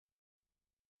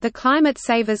The Climate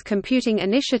Savers Computing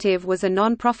Initiative was a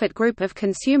non-profit group of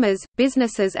consumers,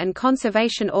 businesses and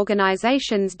conservation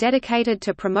organizations dedicated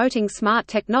to promoting smart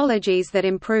technologies that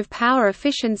improve power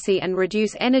efficiency and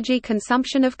reduce energy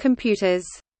consumption of computers.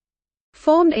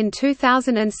 Formed in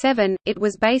 2007, it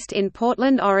was based in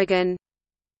Portland, Oregon.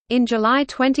 In July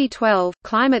 2012,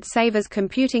 Climate Savers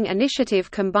Computing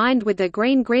Initiative combined with the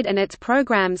Green Grid and its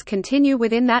programs continue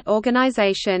within that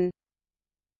organization.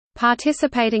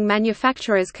 Participating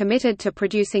manufacturers committed to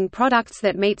producing products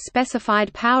that meet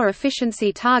specified power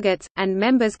efficiency targets, and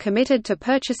members committed to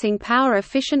purchasing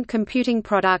power-efficient computing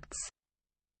products.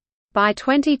 By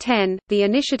 2010, the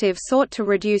initiative sought to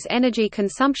reduce energy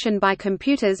consumption by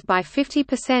computers by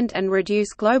 50% and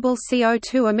reduce global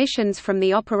CO2 emissions from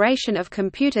the operation of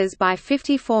computers by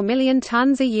 54 million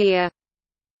tons a year.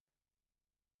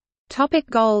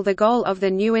 Goal. The goal of the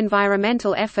new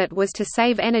environmental effort was to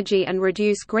save energy and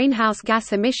reduce greenhouse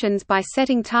gas emissions by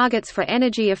setting targets for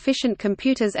energy-efficient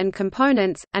computers and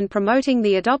components, and promoting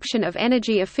the adoption of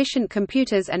energy-efficient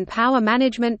computers and power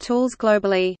management tools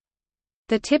globally.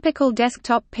 The typical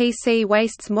desktop PC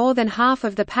wastes more than half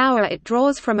of the power it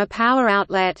draws from a power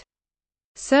outlet.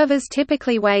 Servers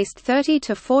typically waste 30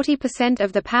 to 40%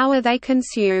 of the power they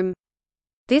consume.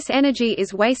 This energy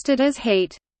is wasted as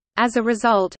heat. As a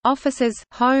result, offices,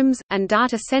 homes, and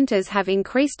data centers have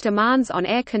increased demands on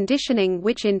air conditioning,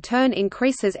 which in turn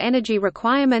increases energy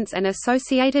requirements and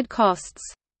associated costs.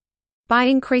 By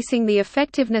increasing the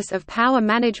effectiveness of power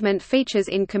management features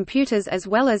in computers as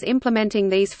well as implementing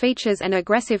these features and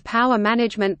aggressive power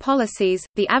management policies,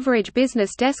 the average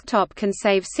business desktop can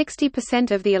save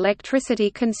 60% of the electricity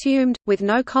consumed, with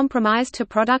no compromise to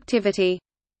productivity.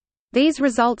 These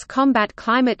results combat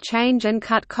climate change and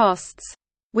cut costs.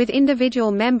 With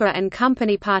individual member and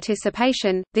company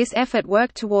participation, this effort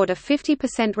worked toward a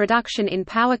 50% reduction in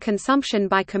power consumption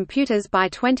by computers by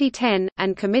 2010,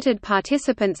 and committed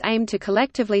participants aim to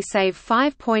collectively save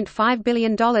 $5.5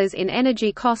 billion in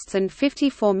energy costs and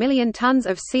 54 million tons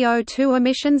of CO2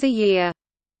 emissions a year.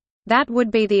 That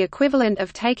would be the equivalent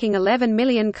of taking 11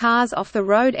 million cars off the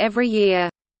road every year.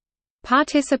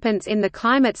 Participants in the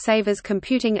Climate Savers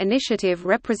Computing Initiative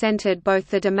represented both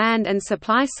the demand and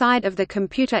supply side of the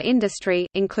computer industry,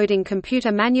 including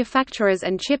computer manufacturers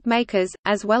and chip makers,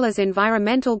 as well as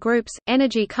environmental groups,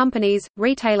 energy companies,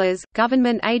 retailers,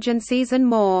 government agencies and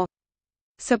more.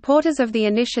 Supporters of the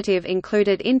initiative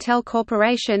included Intel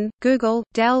Corporation, Google,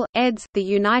 Dell, EDS, the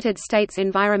United States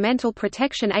Environmental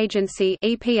Protection Agency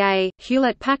 (EPA),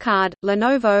 Hewlett-Packard,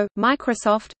 Lenovo,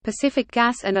 Microsoft, Pacific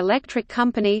Gas and Electric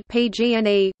Company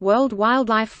 (PG&E), World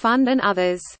Wildlife Fund and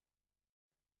others.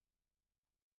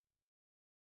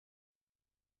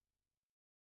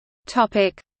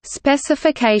 Topic: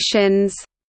 Specifications.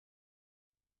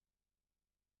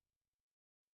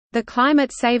 The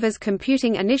Climate Savers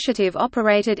Computing Initiative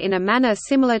operated in a manner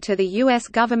similar to the U.S.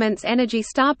 government's Energy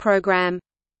Star program.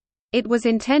 It was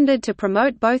intended to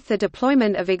promote both the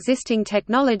deployment of existing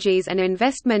technologies and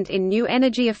investment in new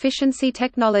energy efficiency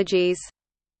technologies.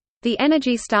 The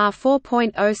Energy Star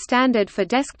 4.0 standard for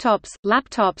desktops,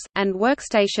 laptops, and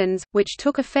workstations, which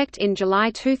took effect in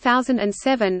July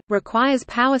 2007, requires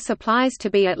power supplies to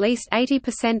be at least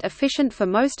 80% efficient for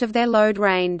most of their load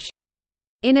range.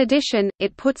 In addition,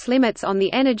 it puts limits on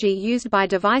the energy used by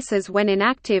devices when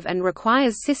inactive and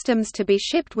requires systems to be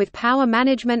shipped with power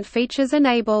management features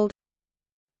enabled.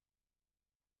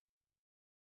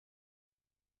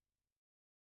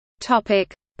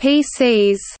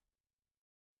 PCs.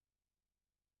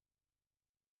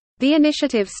 The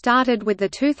initiative started with the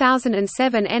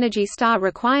 2007 Energy Star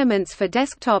requirements for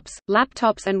desktops,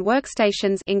 laptops and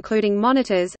workstations including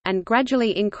monitors, and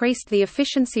gradually increased the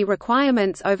efficiency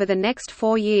requirements over the next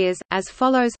 4 years, as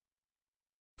follows.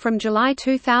 From July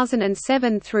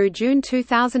 2007 through June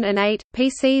 2008,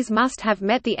 PCs must have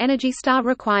met the Energy Star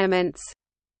requirements.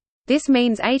 This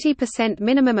means 80%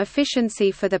 minimum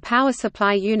efficiency for the power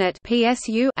supply unit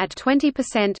 (PSU) at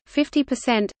 20%,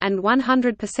 50%, and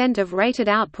 100% of rated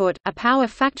output, a power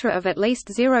factor of at least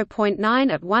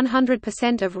 0.9 at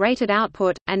 100% of rated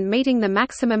output, and meeting the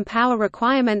maximum power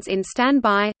requirements in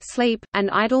standby, sleep, and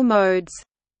idle modes.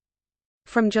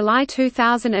 From July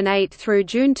 2008 through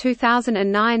June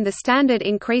 2009, the standard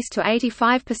increased to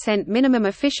 85% minimum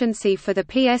efficiency for the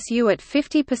PSU at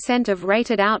 50% of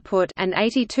rated output and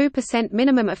 82%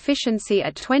 minimum efficiency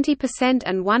at 20%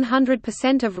 and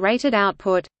 100% of rated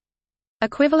output.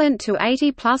 Equivalent to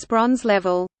 80+ bronze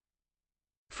level.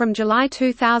 From July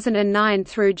 2009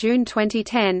 through June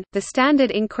 2010, the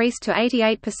standard increased to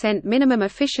 88% minimum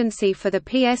efficiency for the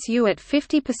PSU at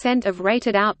 50% of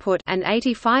rated output and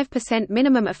 85%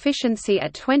 minimum efficiency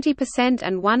at 20%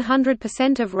 and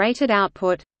 100% of rated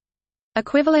output.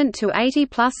 Equivalent to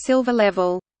 80+ silver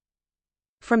level.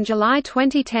 From July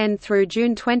 2010 through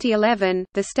June 2011,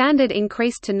 the standard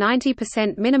increased to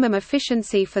 90% minimum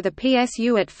efficiency for the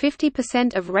PSU at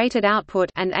 50% of rated output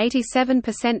and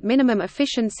 87% minimum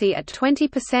efficiency at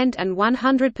 20% and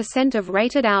 100% of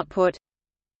rated output.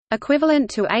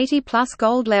 Equivalent to 80+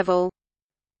 gold level.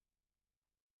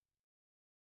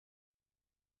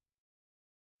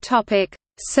 Topic: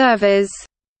 Servers.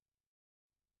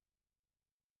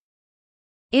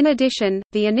 In addition,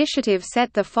 the initiative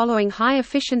set the following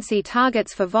high-efficiency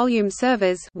targets for volume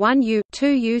servers: 1U,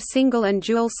 2U single and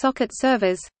dual socket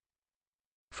servers.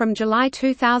 From July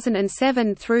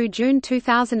 2007 through June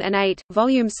 2008,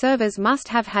 volume servers must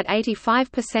have had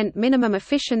 85% minimum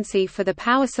efficiency for the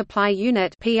power supply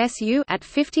unit (PSU) at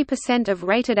 50% of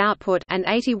rated output and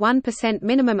 81%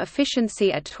 minimum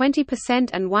efficiency at 20%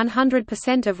 and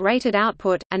 100% of rated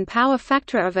output, and power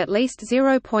factor of at least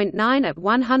 0.9 at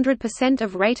 100%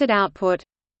 of rated output.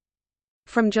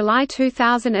 From July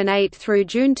 2008 through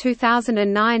June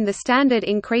 2009, the standard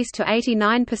increased to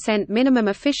 89% minimum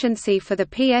efficiency for the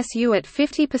PSU at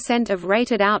 50% of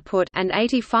rated output and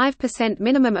 85%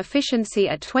 minimum efficiency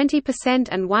at 20%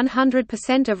 and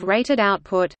 100% of rated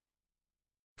output.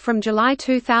 From July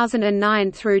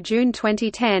 2009 through June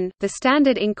 2010, the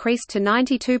standard increased to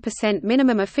 92%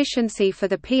 minimum efficiency for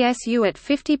the PSU at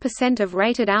 50% of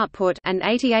rated output and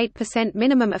 88%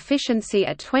 minimum efficiency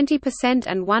at 20%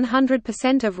 and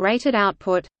 100% of rated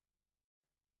output.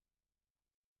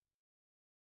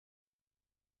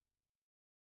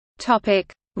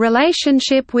 Topic: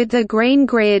 Relationship with the green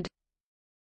grid.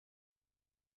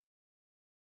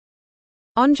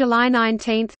 On July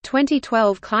 19,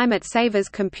 2012, Climate Savers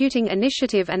Computing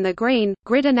Initiative and the Green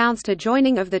Grid announced a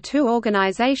joining of the two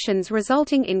organizations,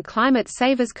 resulting in Climate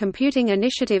Savers Computing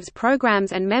Initiative's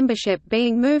programs and membership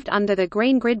being moved under the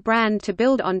Green Grid brand to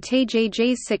build on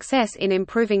TGG's success in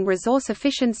improving resource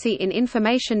efficiency in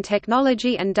information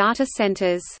technology and data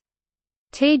centers.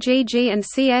 TGG and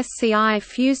CSCI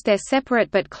fused their separate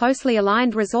but closely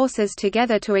aligned resources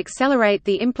together to accelerate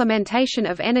the implementation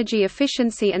of energy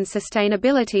efficiency and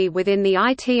sustainability within the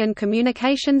IT and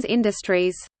communications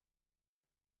industries.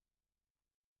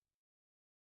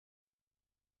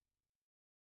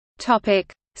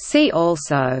 See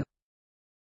also: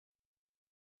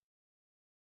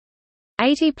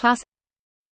 80+,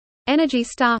 Energy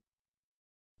Star,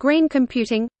 Green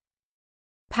computing,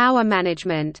 Power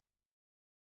management.